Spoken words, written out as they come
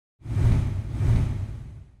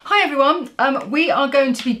Hi everyone, we are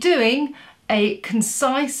going to be doing a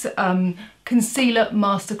concise concealer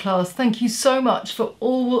masterclass. Thank you so much for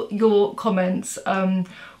all your comments.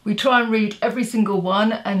 We try and read every single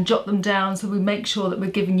one and jot them down so we make sure that we're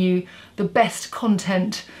giving you the best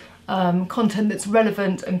content, content that's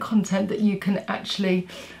relevant and content that you can actually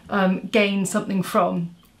gain something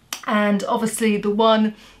from. And obviously the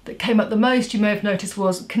one that came up the most, you may have noticed,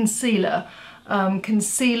 was concealer.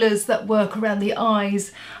 Concealers that work around the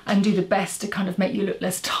eyes and do the best to kind of make you look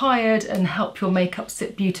less tired and help your makeup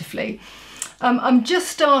sit beautifully. I'm just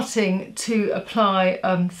starting to apply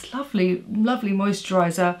this lovely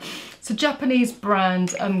moisturiser. It's a Japanese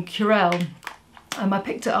brand, Curel. I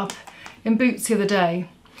picked it up in Boots the other day.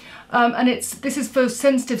 And this is for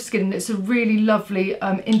sensitive skin, and it's a really lovely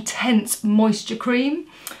intense moisture cream.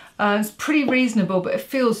 It's pretty reasonable, but it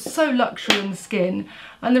feels so luxury on the skin.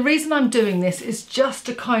 And the reason I'm doing this is just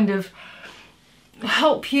to kind of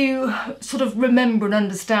help you sort of remember and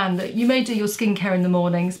understand that you may do your skincare in the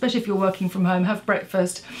morning, especially if you're working from home, have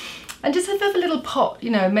breakfast, and just have a little pot,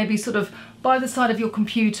 you know, maybe sort of by the side of your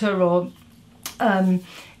computer or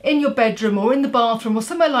in your bedroom or in the bathroom or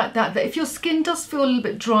somewhere like that, that if your skin does feel a little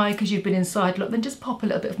bit dry because you've been inside, look, then just pop a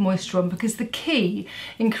little bit of moisture on, because the key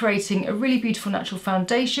in creating a really beautiful natural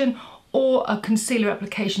foundation or a concealer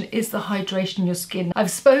application is the hydration in your skin.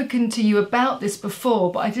 I've spoken to you about this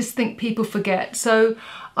before, but I just think people forget. So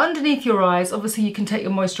underneath your eyes, obviously you can take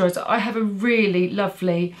your moisturiser. I have a really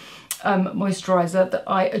lovely moisturiser that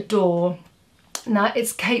I adore. Now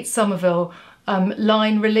it's Kate Somerville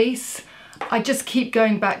Line Release. I just keep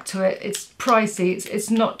going back to it. It's pricey, it's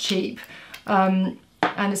not cheap. And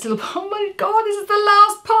it's a little, oh my God, this is the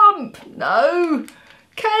last pump. No,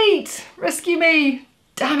 Kate, rescue me.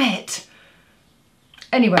 Damn it.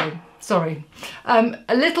 Anyway, sorry.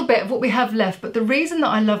 A little bit of what we have left, but the reason that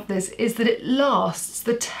I love this is that it lasts,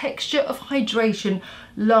 the texture of hydration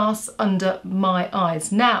lasts under my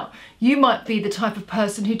eyes. Now, you might be the type of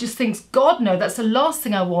person who just thinks, God no, that's the last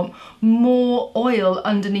thing I want, more oil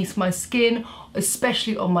underneath my skin,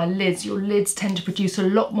 especially on my lids. Your lids tend to produce a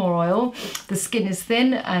lot more oil. The skin is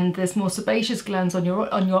thin and there's more sebaceous glands on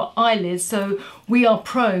your eyelids, so we are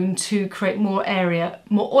prone to create more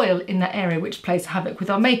oil in that area, which plays havoc with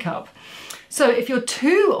our makeup. So if you're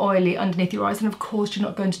too oily underneath your eyes, and of course you're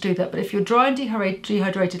not going to do that, but if you're dry and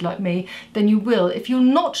dehydrated like me, then you will. If you're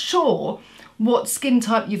not sure what skin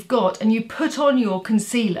type you've got and you put on your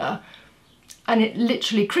concealer and it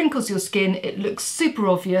literally crinkles your skin, it looks super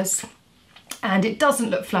obvious and it doesn't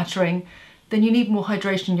look flattering, then you need more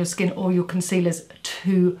hydration in your skin, or your concealer's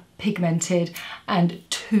too pigmented and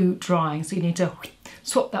too drying. So you need to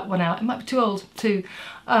swap that one out. It might be too old too.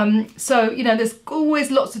 So, you know, there's always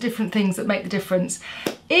lots of different things that make the difference.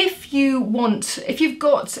 If you've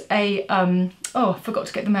got a, oh, I forgot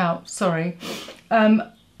to get them out, sorry.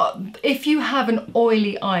 If you have an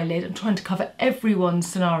oily eyelid, I'm trying to cover everyone's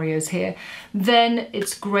scenarios here, then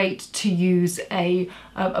it's great to use a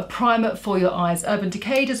primer for your eyes. Urban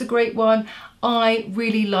Decay is a great one. I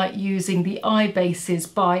really like using the Eye Bases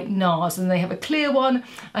by NARS, and they have a clear one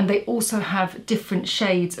and they also have different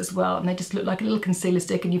shades as well, and they just look like a little concealer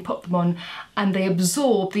stick, and you pop them on and they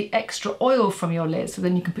absorb the extra oil from your lid, so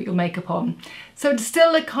then you can put your makeup on. So it's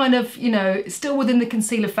still a kind of, you know, still within the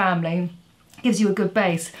concealer family, gives you a good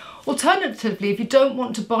base. Alternatively, if you don't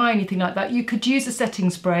want to buy anything like that, you could use a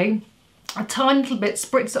setting spray, a tiny little bit,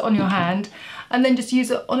 spritz it on your hand, and then just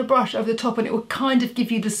use it on a brush over the top, and it will kind of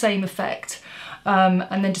give you the same effect.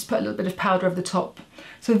 And then just put a little bit of powder over the top.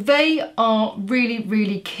 So they are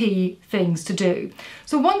really key things to do.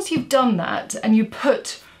 So once you've done that and you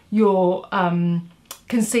put your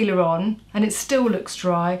concealer on and it still looks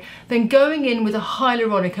dry, then going in with a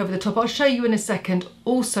hyaluronic over the top, I'll show you in a second,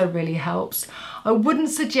 also really helps. I wouldn't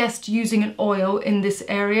suggest using an oil in this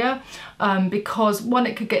area because one,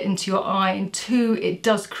 it could get into your eye, and two, it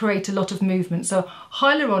does create a lot of movement. So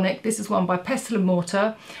hyaluronic, this is one by Pestle and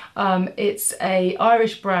Mortar. It's an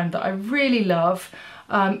Irish brand that I really love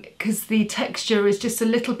because the texture is just a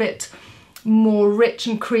little bit more rich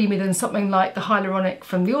and creamy than something like the hyaluronic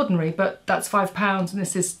from The Ordinary, but that's £5 and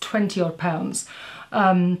this is 20 odd pounds.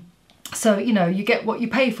 So, you know, you get what you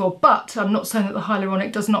pay for, but I'm not saying that the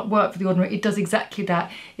hyaluronic does not work for The Ordinary. It does exactly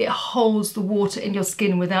that. It holds the water in your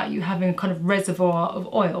skin without you having a kind of reservoir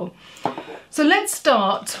of oil. So let's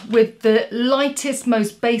start with the lightest,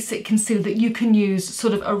 most basic concealer that you can use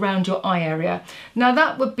sort of around your eye area. Now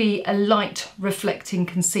that would be a light reflecting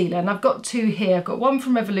concealer, and I've got two here. I've got one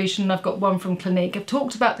from Revolution and I've got one from Clinique. I've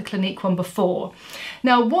talked about the Clinique one before.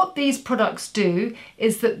 Now what these products do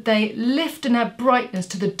is that they lift and add brightness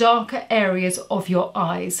to the darker areas of your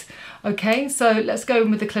eyes. Okay, so let's go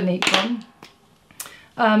in with the Clinique one.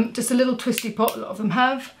 Just a little twisty pot, a lot of them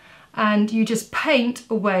have. And you just paint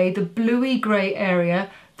away the bluey grey area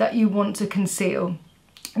that you want to conceal.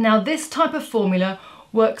 Now this type of formula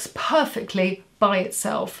works perfectly by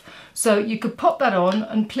itself. So you could pop that on,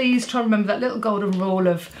 and please try and remember that little golden rule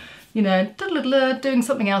of, you know, doing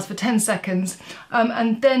something else for 10 seconds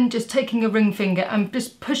and then just taking a ring finger and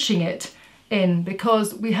just pushing it in,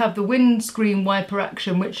 because we have the windscreen wiper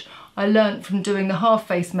action, which I learnt from doing the half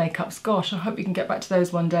face makeups. Gosh, I hope we can get back to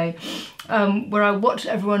those one day, where I watch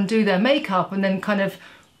everyone do their makeup and then kind of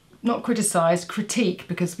not criticise, critique,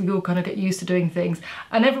 because we all kind of get used to doing things,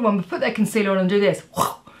 and everyone would put their concealer on and do this,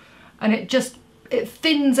 and it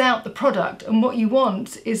thins out the product. And what you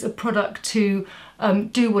want is a product to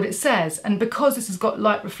do what it says, and because this has got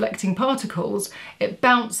light reflecting particles, it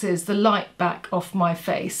bounces the light back off my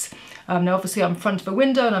face. Now obviously I'm in front of a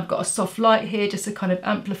window and I've got a soft light here just to kind of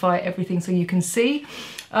amplify everything so you can see,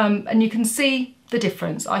 and you can see the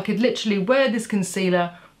difference. I could literally wear this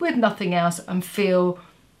concealer with nothing else and feel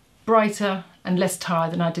brighter and less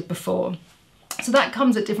tired than I did before. So that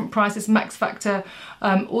comes at different prices. Max Factor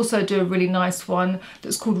also do a really nice one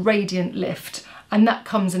that's called Radiant Lift, and that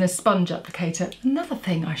comes in a sponge applicator. Another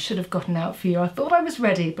thing I should have gotten out for you. I thought I was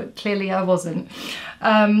ready, but clearly I wasn't.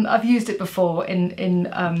 I've used it before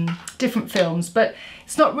in different films, but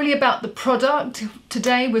it's not really about the product.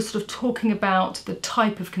 Today we're sort of talking about the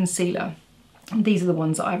type of concealer. And these are the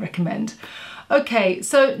ones that I recommend. Okay,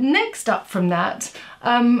 so next up from that,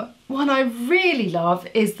 one I really love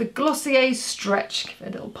is the Glossier Stretch. Give it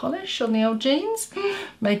a little polish on the old jeans,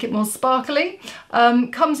 make it more sparkly.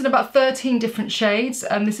 Comes in about 13 different shades,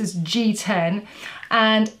 and this is G10.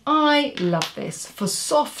 And I love this for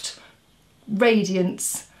soft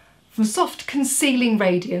radiance, for soft concealing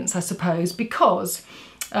radiance, I suppose, because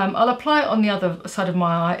I'll apply it on the other side of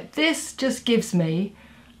my eye. This just gives me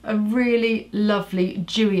a really lovely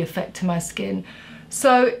dewy effect to my skin.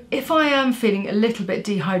 So if I am feeling a little bit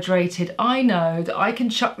dehydrated, I know that I can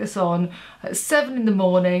chuck this on at 7 in the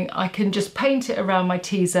morning. I can just paint it around my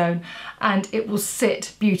T-zone and it will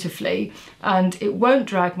sit beautifully, and it won't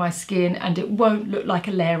drag my skin, and it won't look like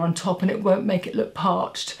a layer on top, and it won't make it look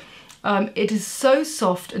parched. It is so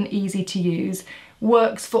soft and easy to use,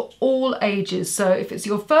 works for all ages. So if it's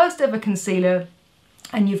your first ever concealer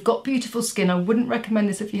and you've got beautiful skin, I wouldn't recommend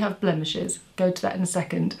this if you have blemishes. Go to that in a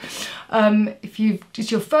second. If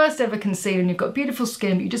it's your first ever concealer and you've got beautiful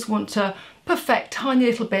skin, but you just want to perfect tiny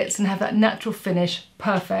little bits and have that natural finish,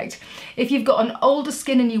 perfect. If you've got an older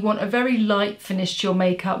skin and you want a very light finish to your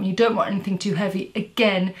makeup and you don't want anything too heavy,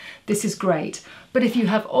 again, this is great. But if you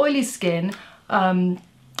have oily skin,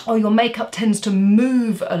 or your makeup tends to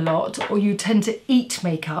move a lot, or you tend to eat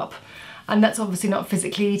makeup, and that's obviously not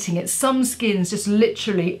physically eating it. Some skins just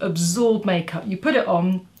literally absorb makeup. You put it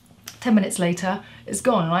on, 10 minutes later, it's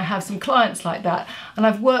gone. And I have some clients like that. And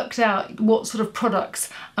I've worked out what sort of products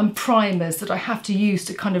and primers that I have to use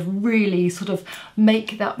to kind of really sort of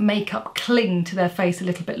make that makeup cling to their face a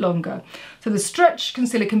little bit longer. So the Stretch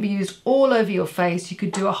concealer can be used all over your face. You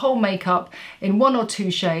could do a whole makeup in 1 or 2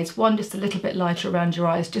 shades, one just a little bit lighter around your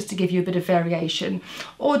eyes just to give you a bit of variation,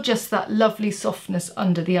 or just that lovely softness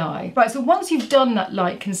under the eye. Right, so once you've done that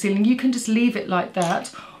light concealing, you can just leave it like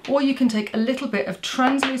that, or you can take a little bit of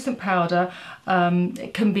translucent powder.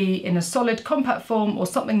 It can be in a solid compact form or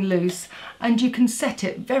something loose, and you can set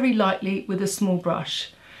it very lightly with a small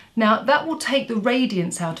brush. Now that will take the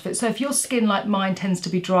radiance out of it. So if your skin like mine tends to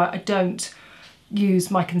be dry, I don't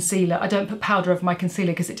use my concealer. I don't put powder over my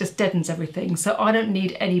concealer because it just deadens everything. So I don't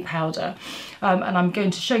need any powder. And I'm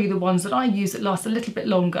going to show you the ones that I use that last a little bit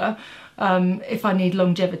longer if I need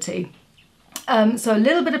longevity. So a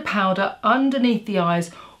little bit of powder underneath the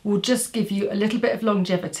eyes will just give you a little bit of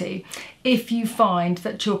longevity if you find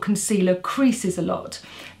that your concealer creases a lot.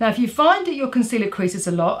 Now, if you find that your concealer creases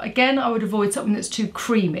a lot, again, I would avoid something that's too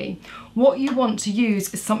creamy. What you want to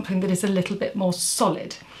use is something that is a little bit more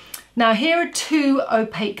solid. Now, here are 2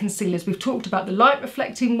 opaque concealers. We've talked about the light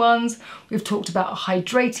reflecting ones. We've talked about a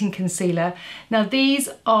hydrating concealer. Now, these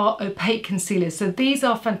are opaque concealers. So these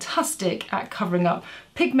are fantastic at covering up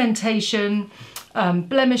pigmentation,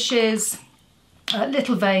 blemishes,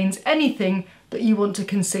 little veins, anything that you want to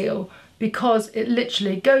conceal, because it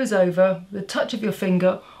literally goes over the touch of your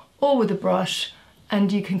finger or with a brush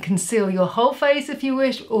and you can conceal your whole face if you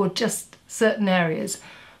wish, or just certain areas.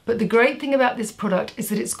 But the great thing about this product is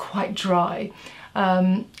that it's quite dry,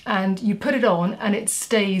 and you put it on and it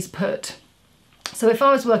stays put. So if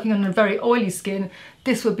I was working on a very oily skin,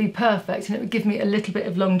 this would be perfect and it would give me a little bit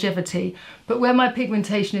of longevity. But where my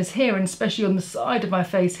pigmentation is here, and especially on the side of my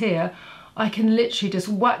face here, I can literally just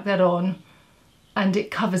whack that on and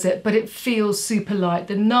it covers it, but it feels super light.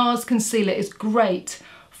 The NARS concealer is great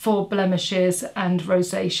for blemishes and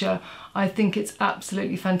rosacea. I think it's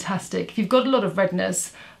absolutely fantastic. If you've got a lot of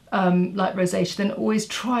redness, like rosacea, then always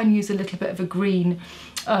try and use a little bit of a green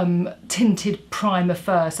tinted primer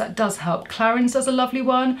first. That does help. Clarins does a lovely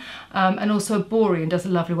one, and also Borean does a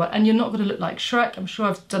lovely one. And you're not going to look like Shrek. I'm sure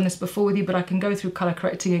I've done this before with you, but I can go through colour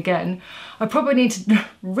correcting again. I probably need to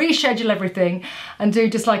reschedule everything and do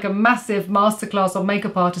just like a massive masterclass on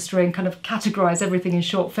makeup artistry and kind of categorise everything in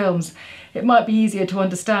short films. It might be easier to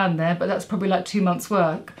understand there, but that's probably like 2 months'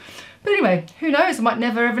 work. But anyway, who knows? I might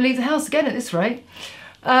never ever leave the house again at this rate.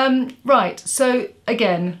 Right, so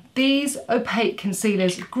again, these opaque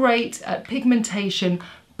concealers, great at pigmentation,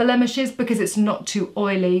 blemishes because it's not too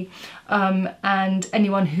oily, and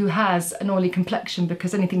anyone who has an oily complexion,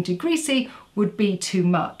 because anything too greasy would be too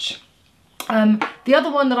much. The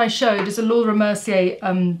other one that I showed is a Laura Mercier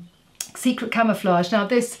Secret Camouflage. Now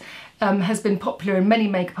this has been popular in many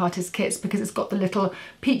makeup artist kits because it's got the little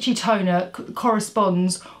peachy toner that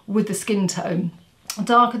corresponds with the skin tone. The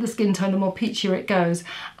darker the skin tone, the more peachier it goes,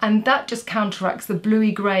 and that just counteracts the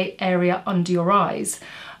bluey grey area under your eyes.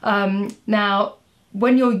 Now,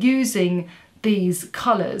 when you're using these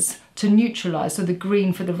colours to neutralise, so the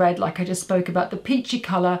green for the red, like I just spoke about, the peachy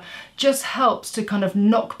colour just helps to kind of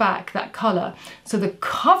knock back that colour, so the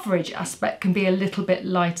coverage aspect can be a little bit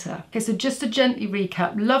lighter. Okay, so just to gently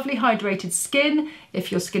recap, lovely hydrated skin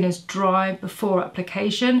if your skin is dry before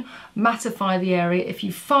application, mattify the area if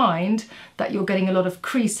you find that you're getting a lot of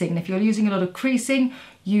creasing. And if you're using a lot of creasing,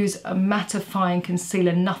 use a mattifying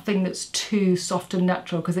concealer, nothing that's too soft and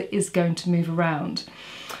natural, because it is going to move around.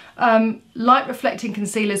 Light reflecting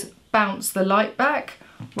concealers bounce the light back,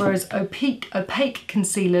 whereas opaque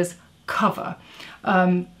concealers cover.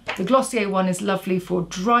 The Glossier one is lovely for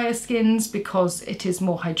drier skins because it is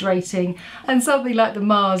more hydrating, and something like the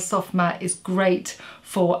Mars Soft Matte is great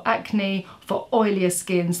for acne, for oilier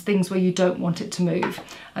skins, things where you don't want it to move.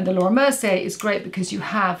 And the Laura Mercier is great because you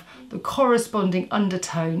have the corresponding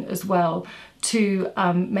undertone as well to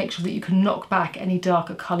make sure that you can knock back any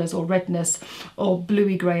darker colours or redness or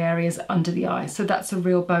bluey grey areas under the eye. So that's a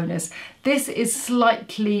real bonus. This is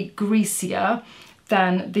slightly greasier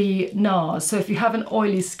than the NARS. So if you have an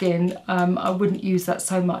oily skin, I wouldn't use that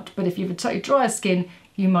so much. But if you have a totally drier skin,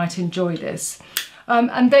 you might enjoy this.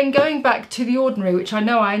 And then going back to The Ordinary, which I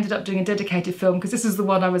know I ended up doing a dedicated film because this is the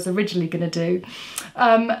one I was originally going to do.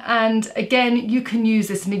 And again, you can use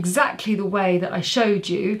this in exactly the way that I showed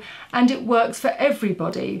you, and it works for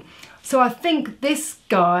everybody. So I think this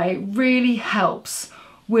guy really helps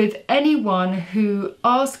with anyone who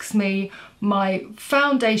asks me my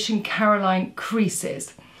foundation Caroline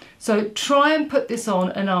creases. So try and put this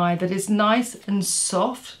on an eye that is nice and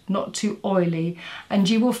soft, not too oily, and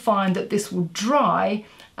you will find that this will dry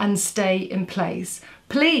and stay in place.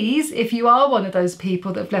 Please, if you are one of those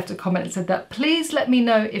people that have left a comment and said that, please let me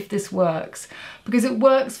know if this works, because it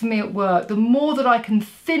works for me at work. The more that I can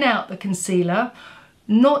thin out the concealer,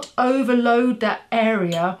 not overload that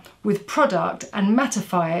area with product and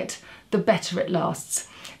mattify it, the better it lasts.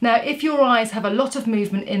 Now, if your eyes have a lot of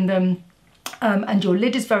movement in them, and your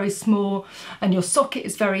lid is very small and your socket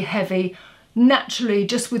is very heavy, naturally,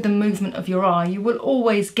 just with the movement of your eye, you will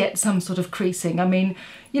always get some sort of creasing. I mean,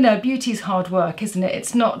 you know, beauty's hard work, isn't it?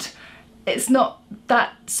 It's not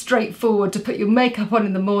that straightforward to put your makeup on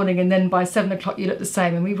in the morning and then by 7 o'clock you look the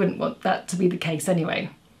same, and we wouldn't want that to be the case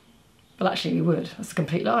anyway. Well, actually we would. That's a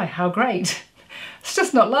complete lie. How great. It's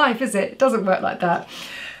just not life, is it? It doesn't work like that.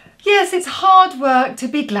 Yes, it's hard work to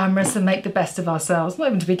be glamorous and make the best of ourselves. Not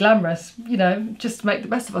even to be glamorous, you know, just to make the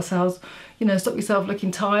best of ourselves. You know, stop yourself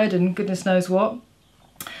looking tired and goodness knows what.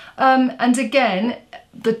 And again,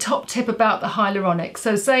 the top tip about the hyaluronic.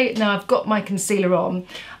 So say now I've got my concealer on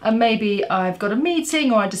and maybe I've got a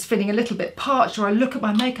meeting, or I'm just feeling a little bit parched, or I look at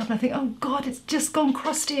my makeup and I think, oh God, it's just gone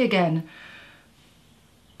crusty again.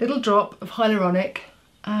 Little drop of hyaluronic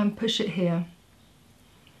and push it here.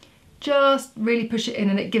 Just really push it in,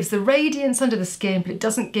 and it gives the radiance under the skin, but it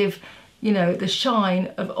doesn't give, you know, the shine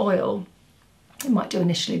of oil. It might do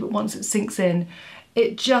initially, but once it sinks in,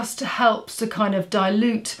 it just helps to kind of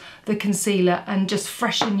dilute the concealer and just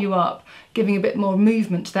freshen you up. giving a bit more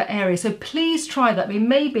movement to that area. So please try that. I mean,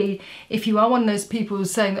 maybe if you are one of those people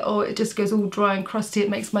who's saying that, oh, it just goes all dry and crusty, it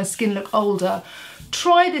makes my skin look older,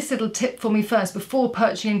 try this little tip for me first before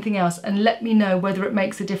purchasing anything else and let me know whether it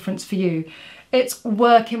makes a difference for you. It's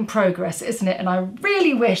work in progress, isn't it? And I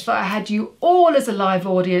really wish that I had you all as a live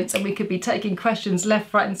audience and we could be taking questions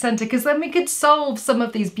left, right and centre, because then we could solve some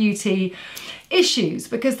of these beauty issues.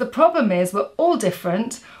 Because the problem is we're all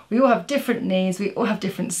different, we all have different needs, we all have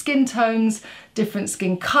different skin tones, different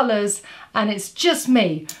skin colours, and it's just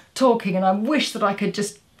me talking, and I wish that I could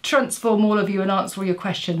just transform all of you and answer all your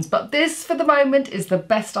questions, but this for the moment is the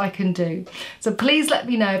best I can do. So please let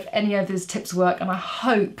me know if any of those tips work, and I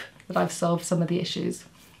hope that I've solved some of the issues.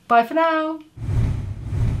 Bye for now.